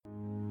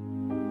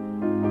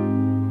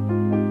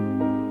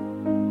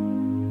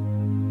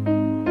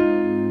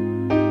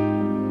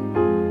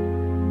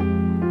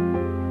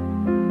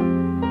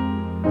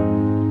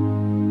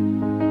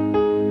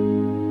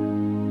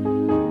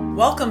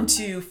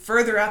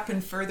Further Up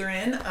and Further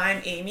In.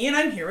 I'm Amy and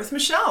I'm here with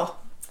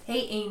Michelle.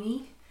 Hey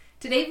Amy.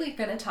 Today we're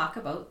going to talk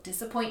about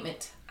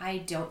disappointment. I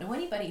don't know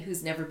anybody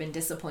who's never been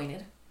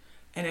disappointed.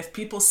 And if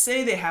people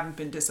say they haven't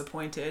been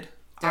disappointed,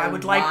 They're I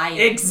would lying.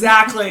 like...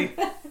 Exactly.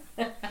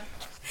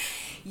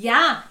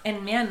 Yeah,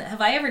 and man,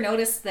 have I ever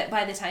noticed that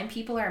by the time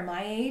people are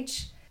my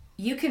age,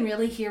 you can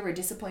really hear where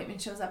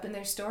disappointment shows up in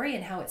their story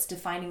and how it's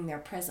defining their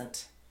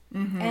present.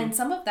 Mm-hmm. And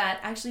some of that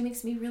actually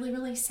makes me really,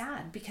 really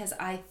sad because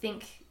I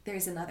think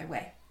there's another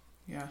way.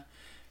 Yeah.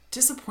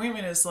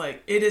 Disappointment is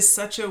like, it is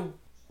such a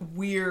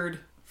weird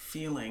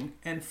feeling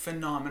and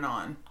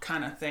phenomenon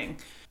kind of thing.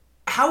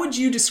 How would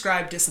you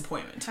describe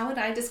disappointment? How would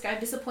I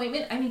describe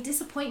disappointment? I mean,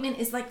 disappointment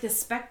is like this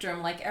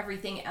spectrum like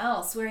everything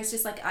else, where it's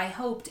just like, I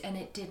hoped and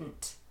it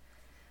didn't.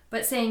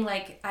 But saying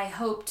like, I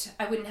hoped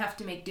I wouldn't have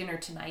to make dinner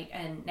tonight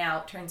and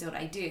now it turns out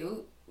I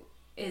do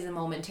is a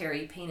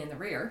momentary pain in the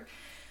rear.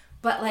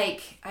 But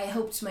like, I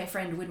hoped my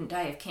friend wouldn't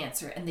die of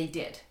cancer and they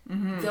did.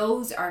 Mm-hmm.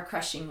 Those are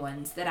crushing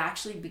ones that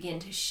actually begin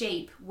to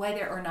shape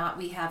whether or not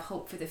we have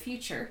hope for the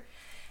future.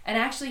 And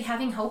actually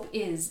having hope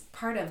is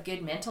part of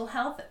good mental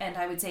health, and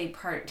I would say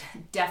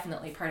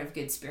definitely part of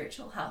good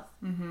spiritual health.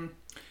 Mm-hmm.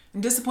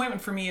 And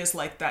disappointment for me is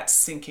like that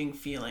sinking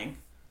feeling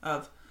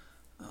of,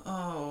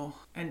 oh,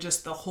 and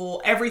just the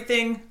whole,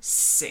 everything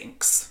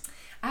sinks.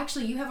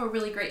 Actually, you have a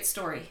really great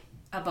story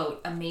about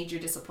a major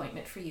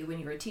disappointment for you when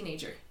you were a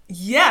teenager.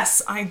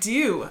 Yes, I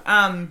do.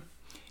 And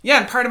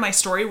part of my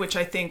story, which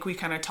I think we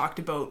kind of talked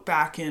about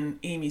back in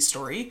Amy's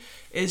story,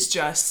 is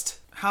just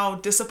how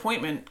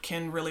disappointment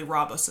can really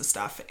rob us of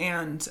stuff.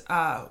 And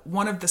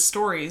one of the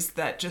stories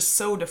that just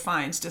so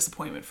defines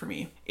disappointment for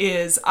me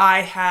is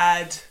I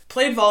had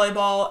played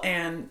volleyball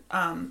and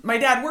my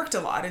dad worked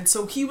a lot. And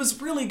so he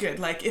was really good.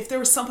 Like if there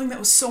was something that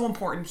was so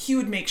important, he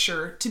would make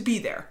sure to be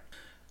there.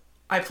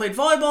 I played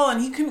volleyball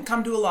and he couldn't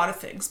come to a lot of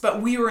things,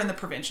 but we were in the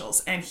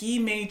provincials and he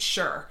made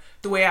sure,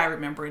 the way I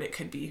remember it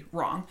could be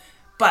wrong,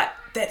 but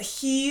that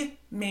he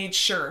made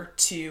sure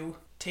to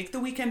take the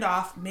weekend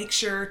off, make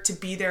sure to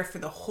be there for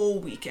the whole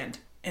weekend.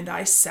 And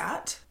I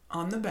sat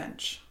on the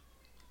bench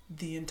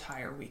the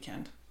entire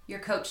weekend. Your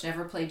coach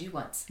never played you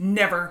once.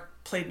 Never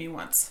played me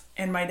once.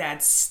 And my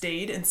dad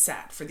stayed and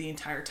sat for the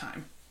entire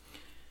time.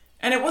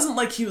 And it wasn't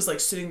like he was like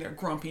sitting there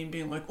grumpy and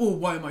being like, oh,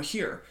 why am I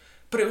here?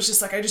 But it was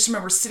just like, I just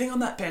remember sitting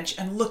on that bench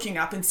and looking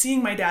up and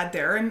seeing my dad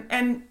there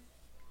and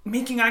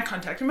making eye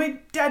contact. And my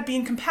dad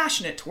being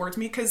compassionate towards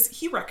me because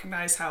he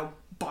recognized how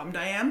bummed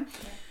I am.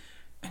 Yeah.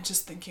 And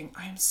just thinking,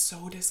 I am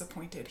so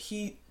disappointed.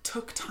 He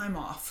took time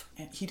off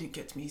and he didn't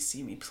get to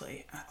see me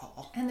play at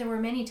all. And there were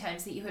many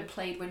times that you had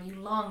played when you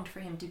longed for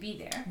him to be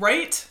there.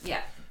 Right?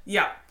 Yeah.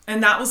 Yeah.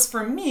 And that was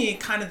for me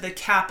kind of the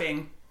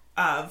capping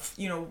of,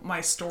 my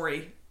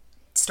story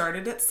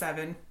started at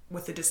 7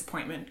 with the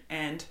disappointment.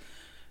 And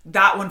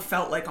that one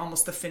felt like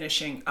almost the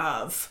finishing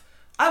of,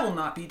 I will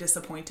not be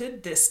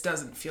disappointed. This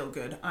doesn't feel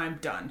good. I'm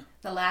done.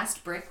 The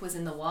last brick was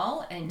in the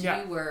wall and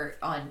you were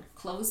on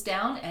closed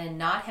down and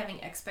not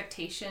having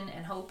expectation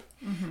and hope.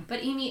 Mm-hmm.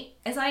 But Amy,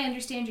 as I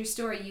understand your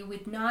story, you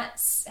would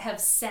not have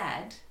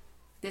said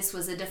this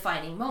was a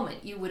defining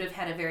moment. You would have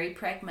had a very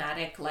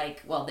pragmatic,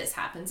 like, well, this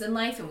happens in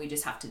life and we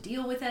just have to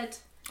deal with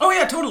it. Oh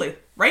yeah, totally.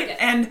 Right. Yeah.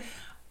 And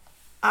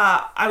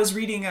I was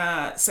reading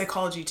a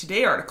Psychology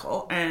Today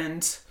article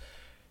and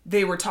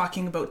they were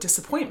talking about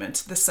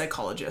disappointment, the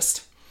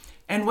psychologist.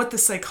 And what the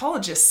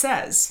psychologist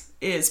says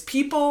is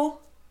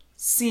people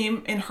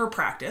seem, in her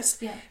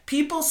practice,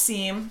 people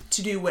seem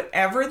to do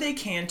whatever they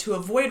can to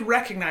avoid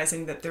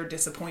recognizing that they're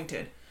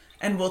disappointed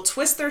and will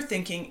twist their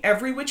thinking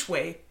every which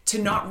way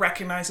to not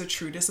recognize a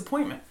true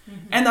disappointment.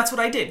 Mm-hmm. And that's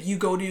what I did. You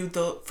go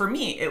to for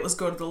me, it was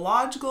go to the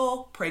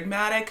logical,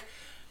 pragmatic,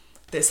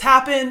 this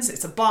happens,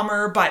 it's a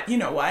bummer, but you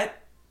know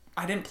what?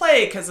 I didn't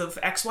play because of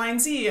X, Y,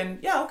 and Z,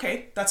 and yeah,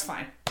 okay, that's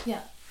fine.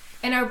 Yeah.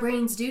 And our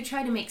brains do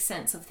try to make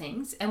sense of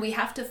things, and we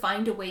have to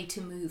find a way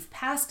to move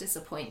past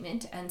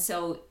disappointment. And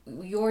so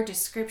your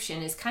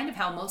description is kind of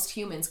how most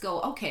humans go,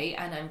 okay,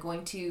 and I'm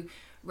going to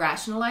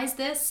rationalize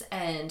this,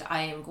 and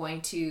I am going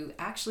to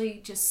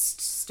actually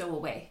just stow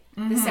away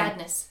the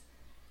sadness,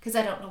 because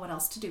I don't know what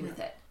else to do with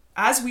it.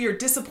 As we are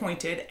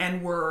disappointed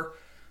and we're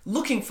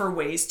looking for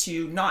ways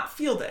to not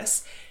feel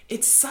this,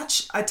 it's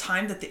such a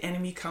time that the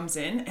enemy comes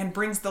in and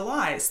brings the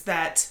lies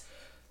that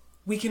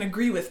we can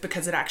agree with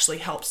because it actually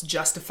helps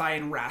justify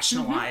and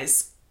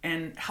rationalize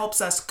and helps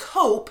us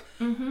cope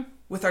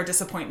with our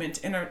disappointment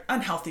in an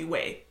unhealthy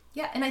way.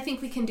 Yeah, and I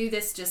think we can do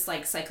this just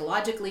like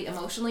psychologically,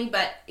 emotionally,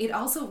 but it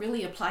also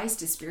really applies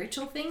to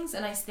spiritual things.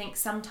 And I think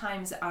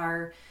sometimes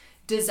our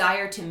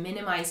desire to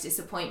minimize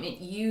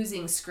disappointment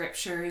using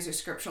scriptures or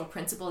scriptural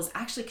principles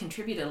actually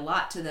contributed a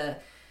lot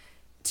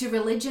to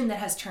religion that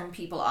has turned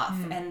people off.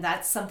 And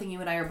that's something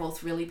you and I are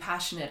both really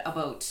passionate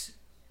about.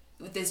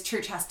 This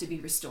church has to be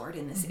restored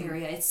in this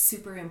area. It's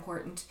super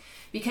important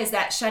because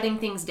that shutting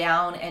things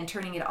down and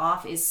turning it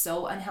off is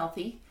so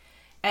unhealthy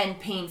and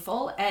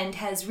painful and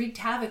has wreaked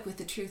havoc with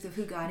the truth of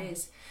who God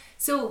is.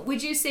 So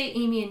would you say,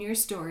 Amy, in your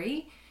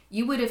story,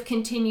 you would have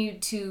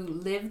continued to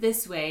live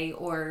this way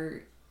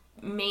or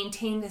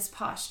maintain this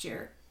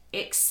posture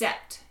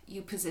except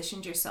you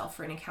positioned yourself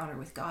for an encounter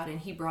with God and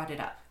he brought it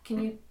up.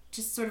 Can you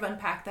just sort of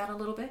unpack that a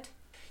little bit?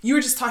 You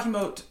were just talking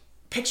about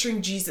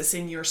picturing Jesus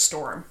in your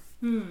storm.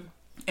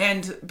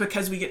 And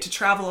because we get to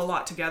travel a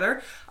lot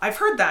together, I've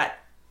heard that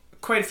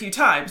quite a few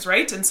times,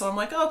 right? And so I'm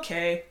like,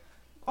 okay,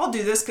 I'll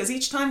do this because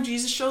each time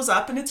Jesus shows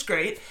up and it's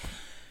great.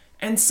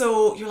 And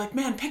so you're like,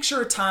 man,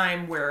 picture a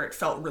time where it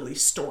felt really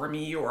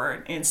stormy or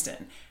an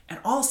instant. And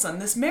all of a sudden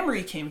this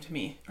memory came to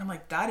me. I'm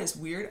like, that is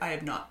weird. I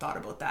have not thought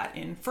about that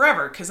in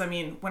forever. Because I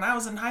mean, when I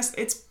was in high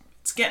school, it's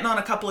getting on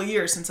a couple of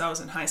years since I was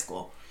in high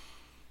school.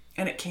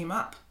 And it came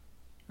up.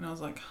 And I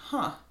was like,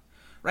 huh.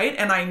 Right?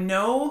 And I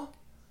know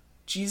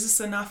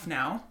Jesus enough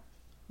now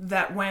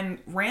that when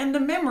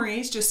random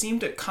memories just seem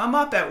to come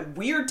up at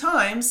weird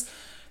times,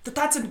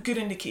 that's a good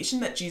indication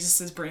that Jesus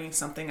is bringing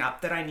something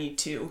up that I need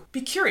to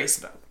be curious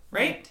about,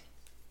 right?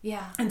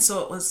 Yeah. And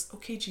so it was,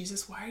 okay,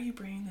 Jesus, why are you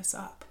bringing this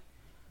up?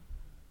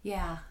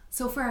 Yeah.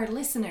 So for our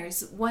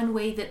listeners, one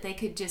way that they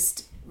could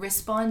just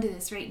respond to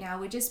this right now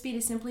would just be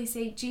to simply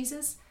say,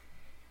 Jesus,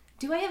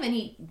 do I have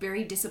any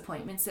buried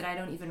disappointments that I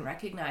don't even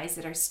recognize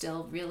that are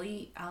still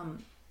really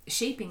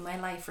shaping my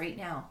life right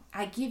now?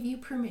 I give you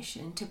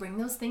permission to bring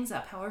those things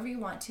up however you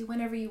want to,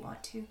 whenever you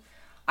want to.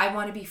 I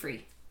want to be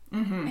free.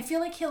 I feel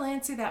like he'll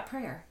answer that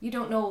prayer. You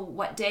don't know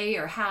what day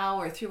or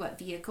how or through what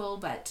vehicle,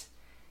 but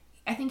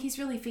I think he's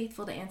really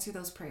faithful to answer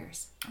those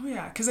prayers. Oh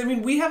yeah, because I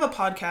mean, we have a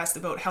podcast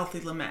about healthy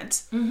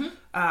lament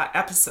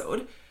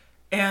episode,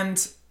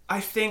 and I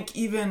think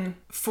even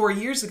 4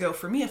 years ago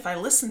for me, if I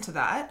listened to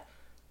that,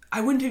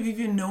 I wouldn't have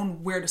even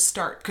known where to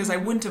start because I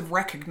wouldn't have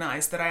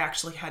recognized that I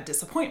actually had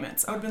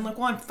disappointments. I would have been like,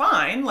 well, I'm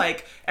fine.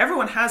 Like,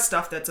 everyone has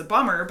stuff that's a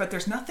bummer, but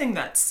there's nothing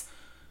that's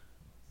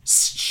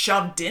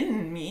shoved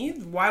in me.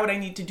 Why would I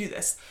need to do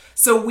this?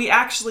 So we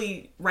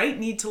actually, right,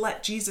 need to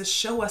let Jesus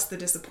show us the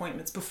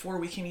disappointments before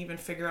we can even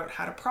figure out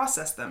how to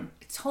process them.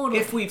 Totally.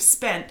 If we've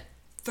spent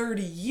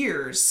 30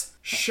 years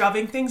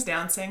shoving things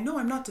down saying, no,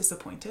 I'm not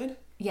disappointed.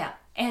 Yeah.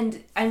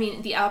 And I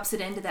mean, the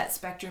opposite end of that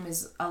spectrum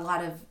is a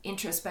lot of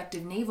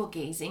introspective navel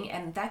gazing,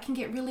 and that can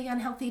get really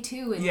unhealthy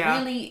too, and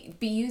really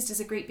be used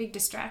as a great big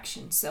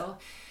distraction. So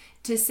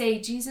to say,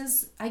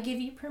 Jesus, I give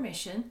you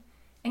permission,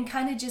 and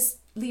kind of just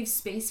leave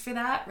space for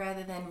that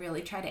rather than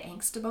really try to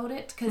angst about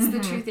it. Because the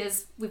truth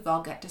is, we've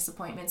all got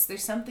disappointments.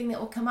 There's something that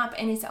will come up,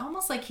 and it's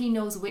almost like he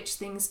knows which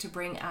things to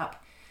bring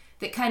up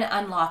that kind of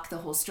unlock the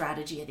whole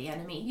strategy of the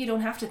enemy. You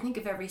don't have to think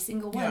of every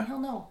single one. Yeah. He'll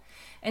know.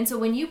 And so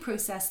when you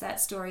process that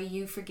story,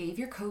 you forgave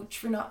your coach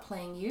for not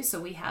playing you. So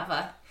we have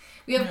a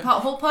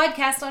whole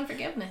podcast on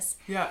forgiveness.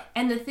 Yeah.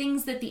 And the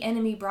things that the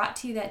enemy brought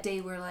to you that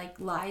day were like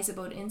lies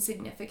about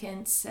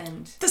insignificance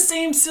and the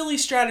same silly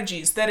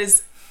strategies. That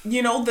is,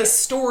 the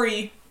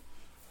story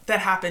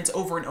that happens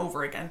over and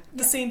over again.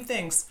 The same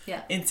things.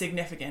 Yeah.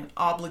 Insignificant,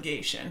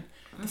 obligation,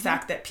 the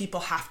fact that people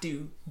have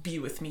to be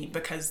with me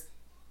because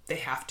they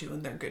have to,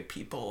 and they're good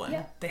people,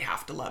 and they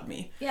have to love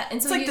me. Yeah,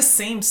 and so it's like the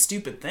same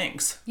stupid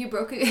things. You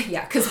broke it.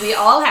 Yeah, because we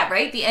all have,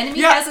 right? The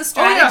enemy has a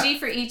strategy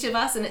for each of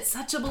us, and it's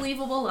such a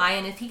believable lie.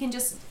 And if he can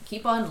just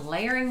keep on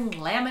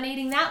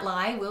laminating that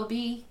lie, we'll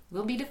be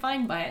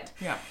defined by it.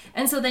 Yeah.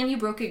 And so then you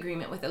broke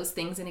agreement with those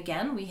things. And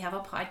again, we have a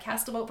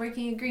podcast about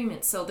breaking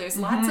agreements. So there's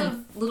lots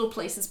of little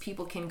places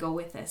people can go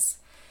with this.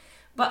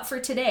 But for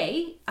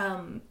today,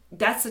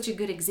 that's such a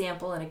good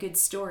example and a good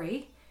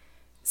story.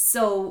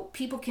 So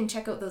people can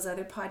check out those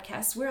other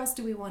podcasts. Where else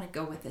do we want to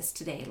go with this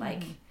today?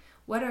 Like,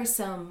 what are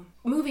some,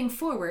 moving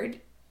forward,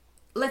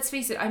 let's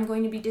face it, I'm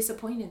going to be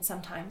disappointed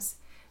sometimes.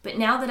 But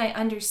now that I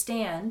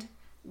understand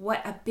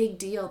what a big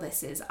deal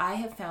this is, I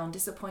have found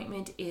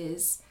disappointment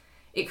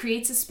it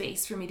creates a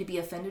space for me to be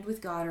offended with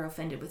God or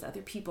offended with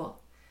other people.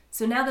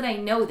 So now that I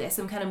know this,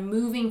 I'm kind of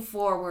moving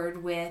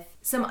forward with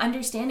some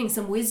understanding,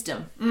 some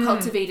wisdom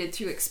cultivated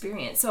through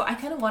experience. So I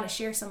kind of want to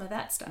share some of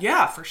that stuff.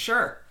 Yeah, for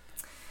sure.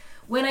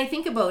 When I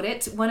think about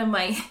it,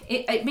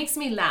 it makes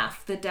me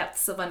laugh, the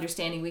depths of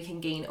understanding we can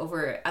gain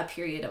over a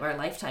period of our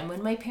lifetime.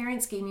 When my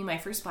parents gave me my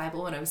first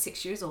Bible when I was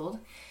 6 years old,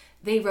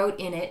 they wrote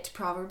in it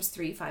Proverbs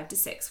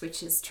 3:5-6,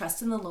 which is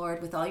trust in the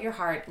Lord with all your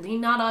heart,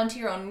 lean not onto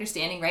your own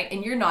understanding, right?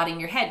 And you're nodding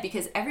your head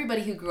because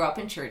everybody who grew up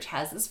in church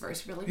has this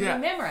verse really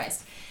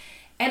memorized.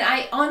 And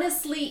I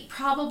honestly,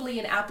 probably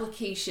in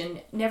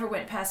application, never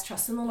went past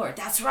trust in the Lord.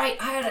 That's right,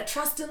 I had a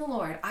trust in the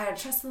Lord.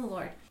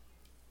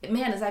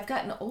 Man, as I've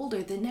gotten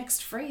older, the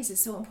next phrase is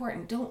so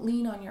important. Don't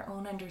lean on your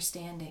own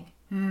understanding.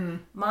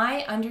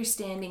 My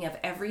understanding of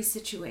every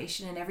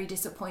situation and every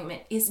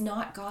disappointment is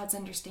not God's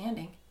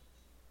understanding.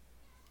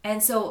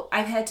 And so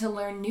I've had to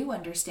learn new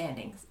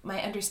understandings.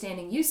 My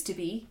understanding used to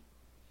be,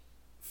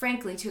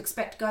 frankly, to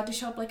expect God to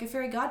show up like a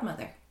fairy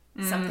godmother.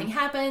 Something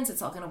happens,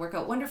 it's all going to work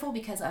out wonderful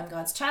because I'm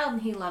God's child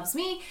and he loves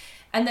me.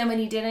 And then when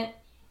he didn't,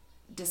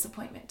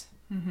 disappointment.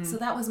 So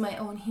that was my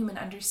own human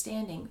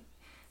understanding.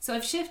 So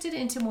I've shifted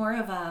into more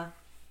of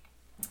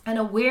an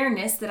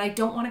awareness that I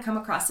don't want to come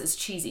across as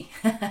cheesy.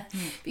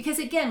 Because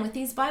again, with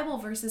these Bible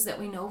verses that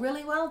we know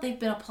really well, they've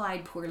been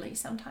applied poorly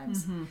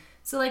sometimes.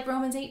 So like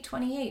Romans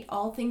 8:28,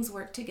 all things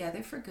work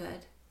together for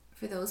good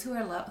for those who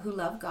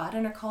love God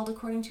and are called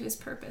according to his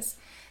purpose.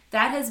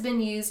 That has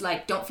been used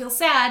like, don't feel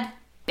sad.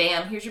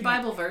 Bam, here's your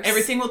Bible verse.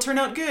 Everything will turn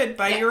out good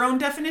by your own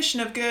definition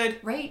of good.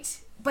 Right.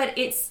 But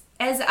it's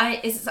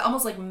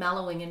almost like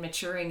mellowing and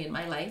maturing in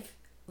my life.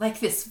 Like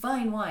this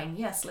fine wine.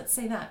 Yes, let's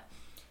say that.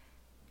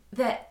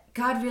 That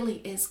God really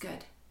is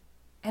good.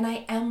 And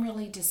I am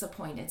really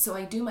disappointed. So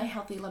I do my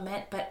healthy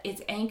lament, but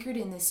it's anchored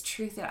in this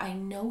truth that I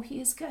know he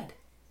is good.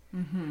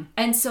 Mm-hmm.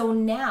 And so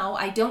now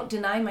I don't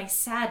deny my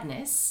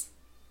sadness,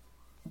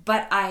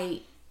 but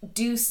I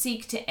do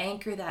seek to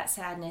anchor that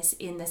sadness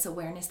in this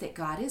awareness that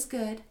God is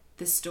good.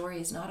 This story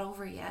is not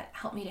over yet.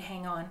 Help me to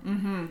hang on.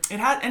 Mm-hmm.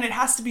 It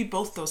has to be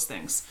both those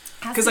things.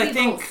 Because I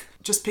think both.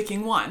 Just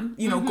picking one,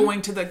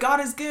 going to the God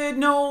is good,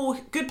 no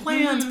good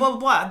plans, blah, blah,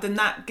 blah, then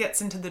that gets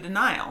into the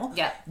denial.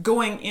 Yeah.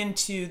 Going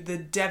into the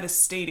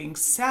devastating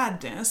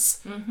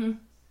sadness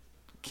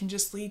can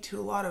just lead to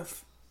a lot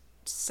of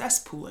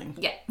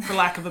cesspooling, for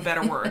lack of a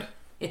better word.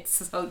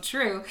 It's so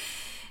true.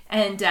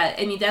 And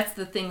that's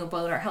the thing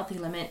about our healthy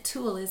lament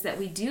tool, is that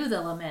we do the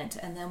lament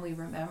and then we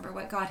remember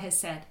what God has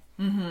said.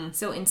 Mm-hmm.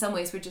 So in some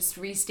ways we're just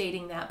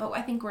restating that, but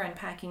I think we're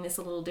unpacking this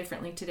a little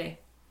differently today.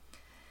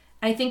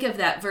 I think of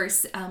that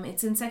verse,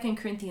 it's in 2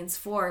 Corinthians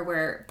 4,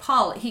 where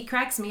Paul, he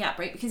cracks me up,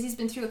 right? Because he's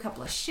been through a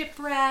couple of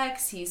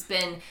shipwrecks, he's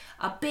been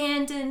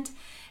abandoned,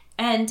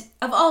 and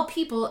of all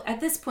people, at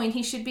this point,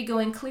 he should be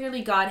going,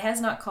 clearly God has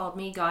not called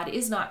me, God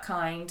is not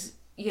kind,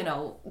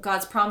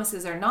 God's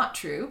promises are not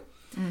true.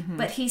 Mm-hmm.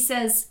 But he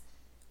says,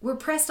 we're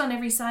pressed on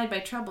every side by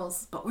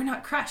troubles, but we're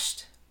not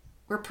crushed.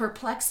 We're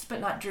perplexed,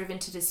 but not driven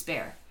to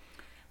despair.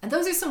 And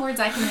those are some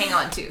words I can hang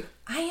on to.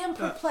 I am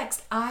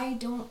perplexed. I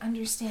don't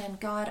understand.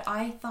 God,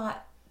 I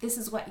thought this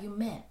is what you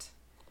meant.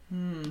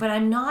 But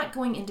I'm not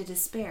going into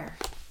despair.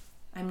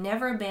 I'm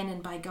never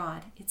abandoned by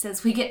God. It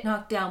says we get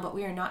knocked down, but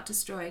we are not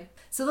destroyed.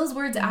 So those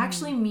words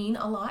actually mean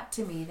a lot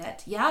to me,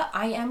 that,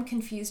 I am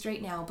confused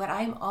right now, but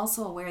I'm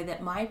also aware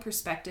that my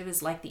perspective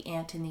is like the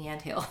ant in the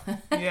anthill.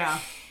 Yeah.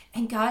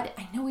 And God,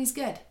 I know he's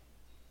good.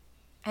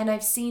 And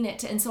I've seen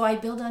it. And so I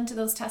build onto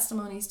those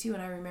testimonies too.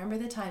 And I remember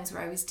the times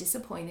where I was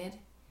disappointed.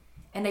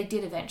 And I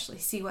did eventually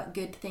see what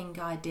good thing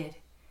God did.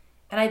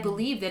 And I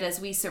believe that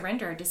as we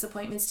surrender our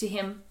disappointments to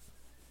him,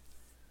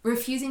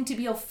 refusing to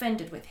be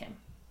offended with him,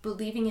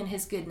 believing in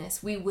his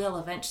goodness, we will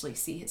eventually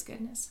see his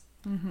goodness.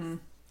 Mm-hmm.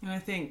 And I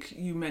think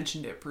you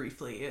mentioned it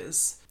briefly,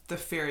 is the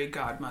fairy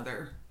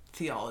godmother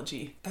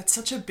theology. That's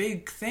such a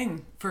big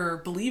thing for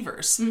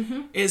believers,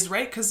 is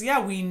right? Because,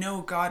 we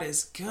know God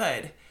is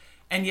good,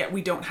 and yet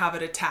we don't have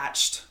it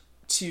attached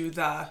to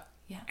the...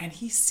 And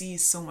he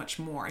sees so much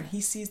more, and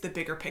he sees the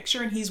bigger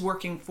picture, and he's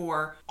working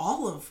for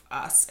all of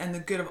us and the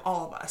good of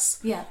all of us.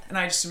 Yeah. And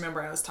I just remember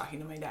I was talking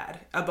to my dad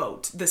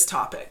about this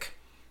topic,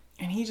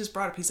 and he just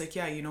brought up, he's like,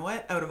 you know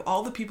what? Out of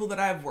all the people that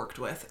I've worked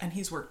with, and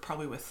he's worked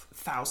probably with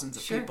thousands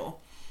of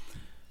people,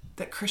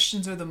 that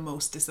Christians are the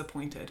most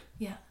disappointed.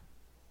 Yeah.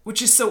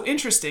 Which is so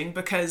interesting,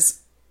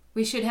 because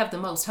we should have the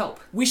most hope.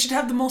 We should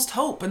have the most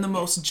hope and the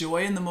most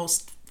joy and the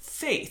most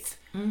faith.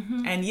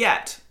 Mm-hmm. And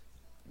yet...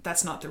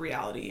 that's not the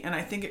reality. And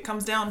I think it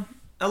comes down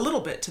a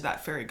little bit to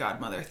that fairy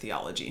godmother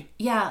theology.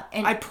 Yeah.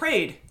 And I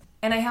prayed.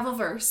 And I have a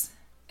verse.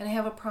 And I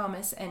have a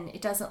promise. And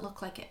it doesn't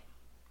look like it.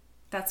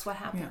 That's what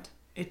happened.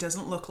 Yeah. It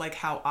doesn't look like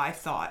how I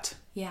thought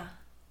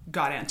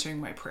God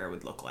answering my prayer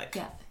would look like.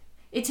 Yeah.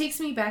 It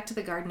takes me back to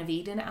the Garden of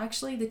Eden,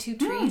 actually. The two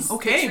trees.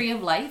 Okay. The tree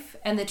of life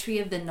and the tree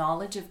of the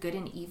knowledge of good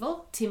and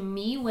evil. To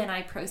me, when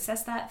I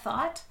process that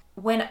thought,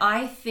 when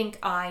I think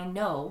I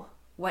know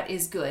what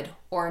is good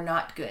or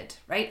not good,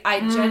 right?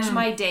 I judge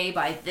my day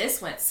by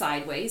this went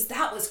sideways,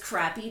 that was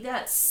crappy,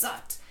 that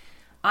sucked.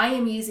 I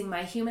am using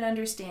my human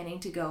understanding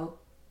to go,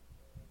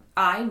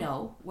 I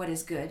know what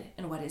is good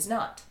and what is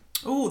not.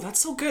 Oh, that's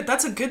so good.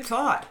 That's a good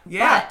thought.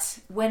 Yeah. But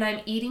when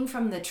I'm eating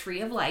from the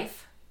tree of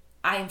life,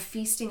 I am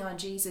feasting on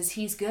Jesus.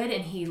 He's good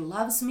and he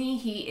loves me.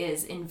 He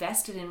is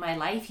invested in my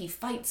life. He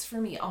fights for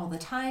me all the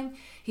time.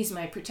 He's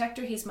my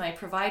protector. He's my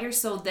provider.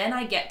 So then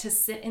I get to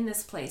sit in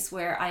this place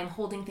where I'm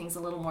holding things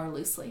a little more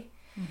loosely.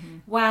 Mm-hmm.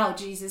 Wow,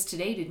 Jesus,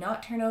 today did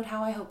not turn out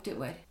how I hoped it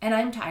would. And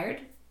I'm tired,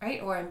 right?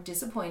 Or I'm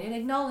disappointed,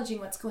 acknowledging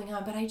what's going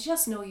on. But I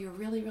just know you're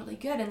really, really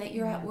good and that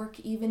you're at work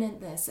even in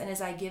this. And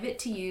as I give it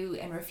to you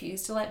and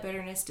refuse to let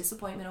bitterness,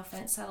 disappointment,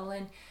 offense settle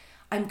in,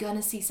 I'm going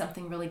to see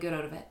something really good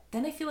out of it.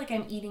 Then I feel like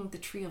I'm eating the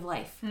tree of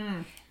life.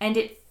 And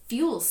it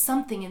fuels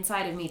something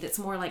inside of me that's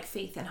more like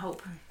faith and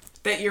hope.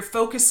 That you're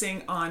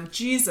focusing on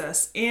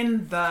Jesus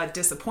in the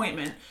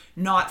disappointment,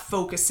 not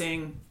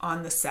focusing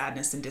on the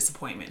sadness and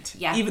disappointment.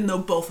 Yeah. Even though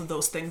both of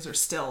those things are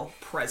still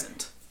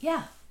present.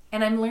 Yeah.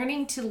 And I'm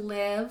learning to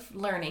live,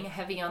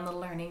 heavy on the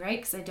learning, right?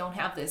 Because I don't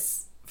have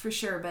this for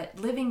sure, but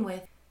living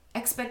with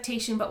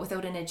expectation but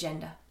without an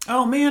agenda.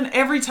 Oh man,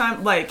 every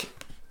time,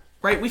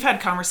 right, we've had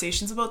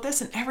conversations about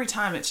this, and every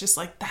time it's just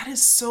like, that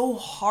is so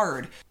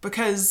hard,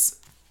 because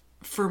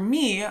for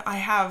me, I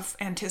have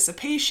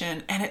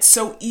anticipation, and it's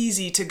so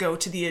easy to go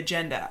to the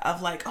agenda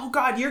of like, oh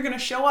God, you're going to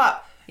show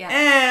up,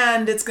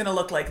 and it's going to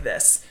look like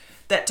this.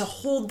 That to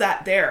hold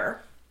that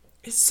there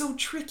is so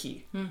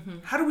tricky. Mm-hmm.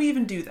 How do we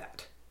even do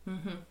that?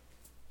 Mm-hmm.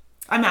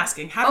 I'm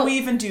asking, how do we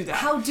even do that?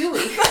 How do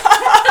we?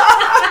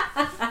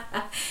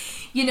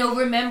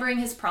 Remembering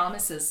his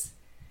promises.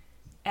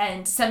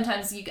 And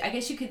sometimes I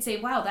guess you could say,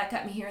 wow, that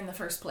got me here in the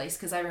first place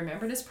because I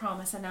remembered his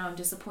promise and now I'm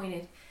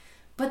disappointed.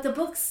 But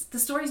the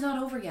story's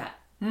not over yet.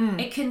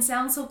 It can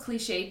sound so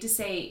cliched to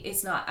say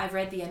it's not, I've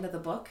read the end of the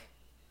book,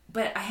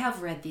 but I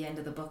have read the end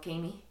of the book,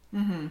 Amy.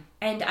 Mm-hmm.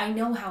 And I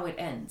know how it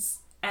ends.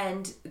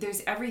 And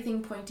there's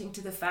everything pointing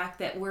to the fact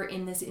that we're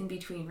in this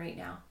in-between right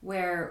now,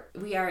 where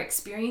we are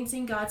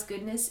experiencing God's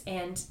goodness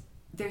and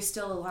there's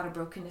still a lot of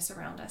brokenness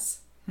around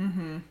us.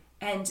 Mm-hmm.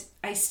 And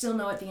I still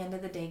know at the end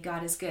of the day,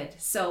 God is good.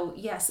 So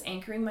yes,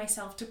 anchoring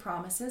myself to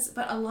promises,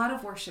 but a lot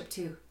of worship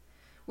too.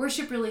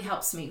 Worship really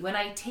helps me when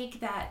I take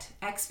that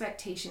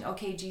expectation.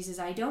 Okay, Jesus,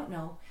 I don't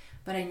know,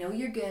 but I know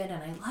you're good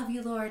and I love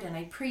you, Lord, and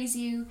I praise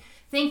you.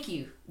 Thank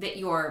you that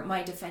you're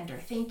my defender.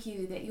 Thank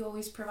you that you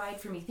always provide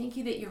for me. Thank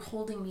you that you're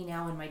holding me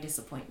now in my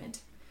disappointment.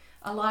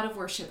 A lot of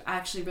worship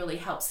actually really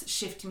helps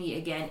shift me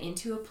again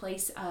into a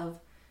place of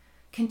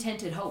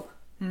contented hope.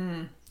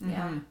 Mm-hmm.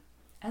 Yeah.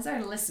 As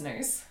our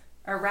listeners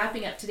are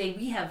wrapping up today,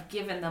 we have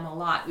given them a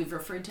lot. We've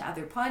referred to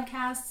other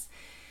podcasts,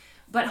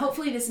 but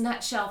hopefully this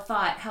nutshell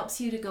thought helps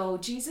you to go,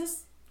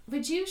 Jesus,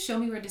 would you show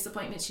me where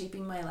disappointment's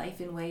shaping my life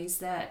in ways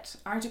that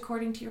aren't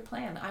according to your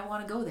plan? I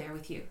want to go there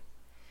with you.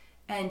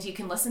 And you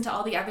can listen to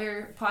all the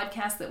other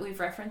podcasts that we've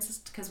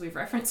referenced, because we've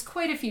referenced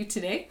quite a few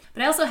today.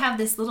 But I also have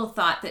this little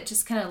thought that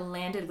just kind of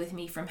landed with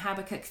me from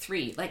Habakkuk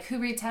 3. Like, who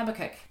reads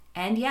Habakkuk?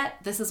 And yet,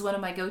 this is one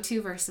of my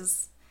go-to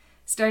verses.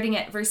 Starting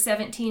at verse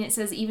 17, it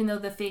says, even though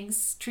the fig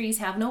trees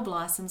have no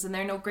blossoms and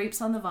there are no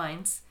grapes on the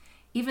vines,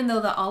 even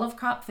though the olive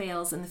crop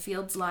fails and the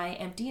fields lie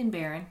empty and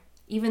barren,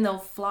 even though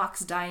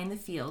flocks die in the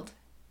field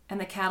and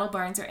the cattle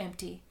barns are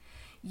empty,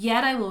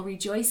 yet I will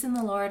rejoice in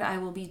the Lord. I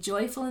will be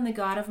joyful in the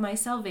God of my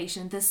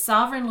salvation. The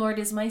sovereign Lord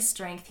is my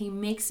strength. He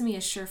makes me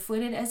as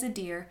sure-footed as a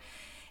deer,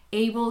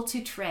 able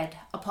to tread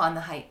upon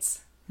the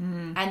heights.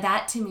 Mm. And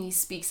that to me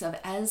speaks of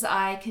as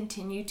I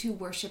continue to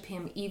worship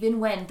him, even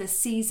when the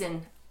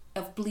season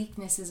of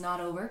bleakness is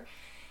not over,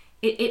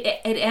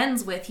 it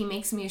ends with, he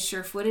makes me as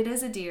sure-footed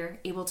as a deer,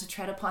 able to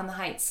tread upon the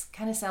heights.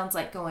 Kind of sounds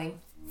like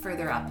going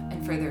further up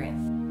and further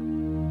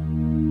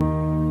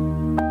in.